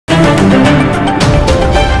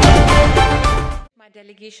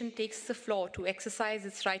delegation takes the floor to exercise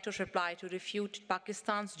its right of reply to refute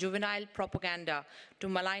Pakistan's juvenile propaganda to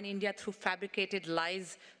malign India through fabricated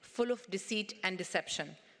lies full of deceit and deception.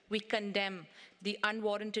 We condemn the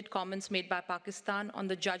unwarranted comments made by Pakistan on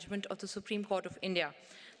the judgment of the Supreme Court of India.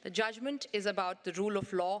 The judgment is about the rule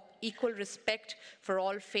of law, equal respect for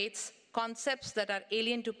all faiths, concepts that are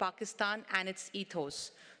alien to Pakistan and its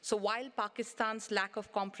ethos. So while Pakistan's lack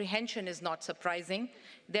of comprehension is not surprising,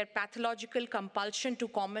 their pathological compulsion to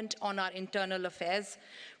comment on our internal affairs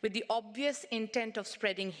with the obvious intent of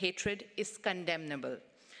spreading hatred is condemnable.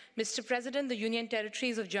 Mr. President, the Union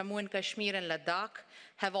Territories of Jammu and Kashmir and Ladakh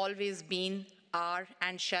have always been, are,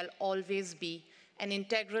 and shall always be an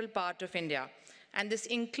integral part of India. And this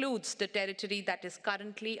includes the territory that is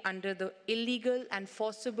currently under the illegal and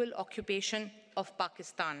forcible occupation of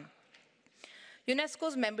Pakistan.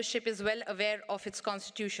 UNESCO's membership is well aware of its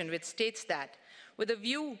constitution, which states that, with a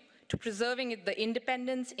view to preserving the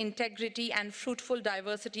independence, integrity, and fruitful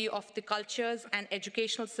diversity of the cultures and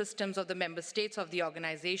educational systems of the member states of the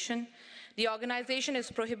organization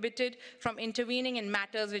is prohibited from intervening in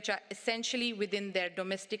matters which are essentially within their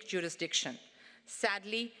domestic jurisdiction.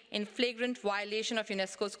 Sadly, in flagrant violation of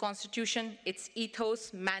UNESCO's constitution, its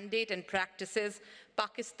ethos, mandate, and practices,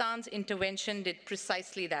 Pakistan's intervention did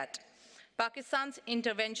precisely that. Pakistan's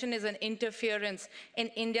intervention is an interference in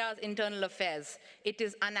India's internal affairs. It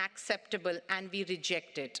is unacceptable and we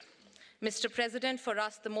reject it. Mr. President, for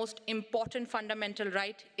us, the most important fundamental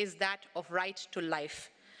right is that of right to life.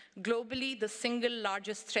 Globally, the single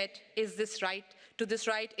largest threat is this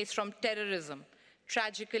right is from terrorism.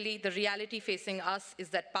 Tragically, the reality facing us is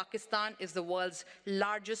that Pakistan is the world's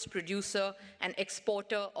largest producer and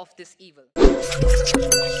exporter of this evil.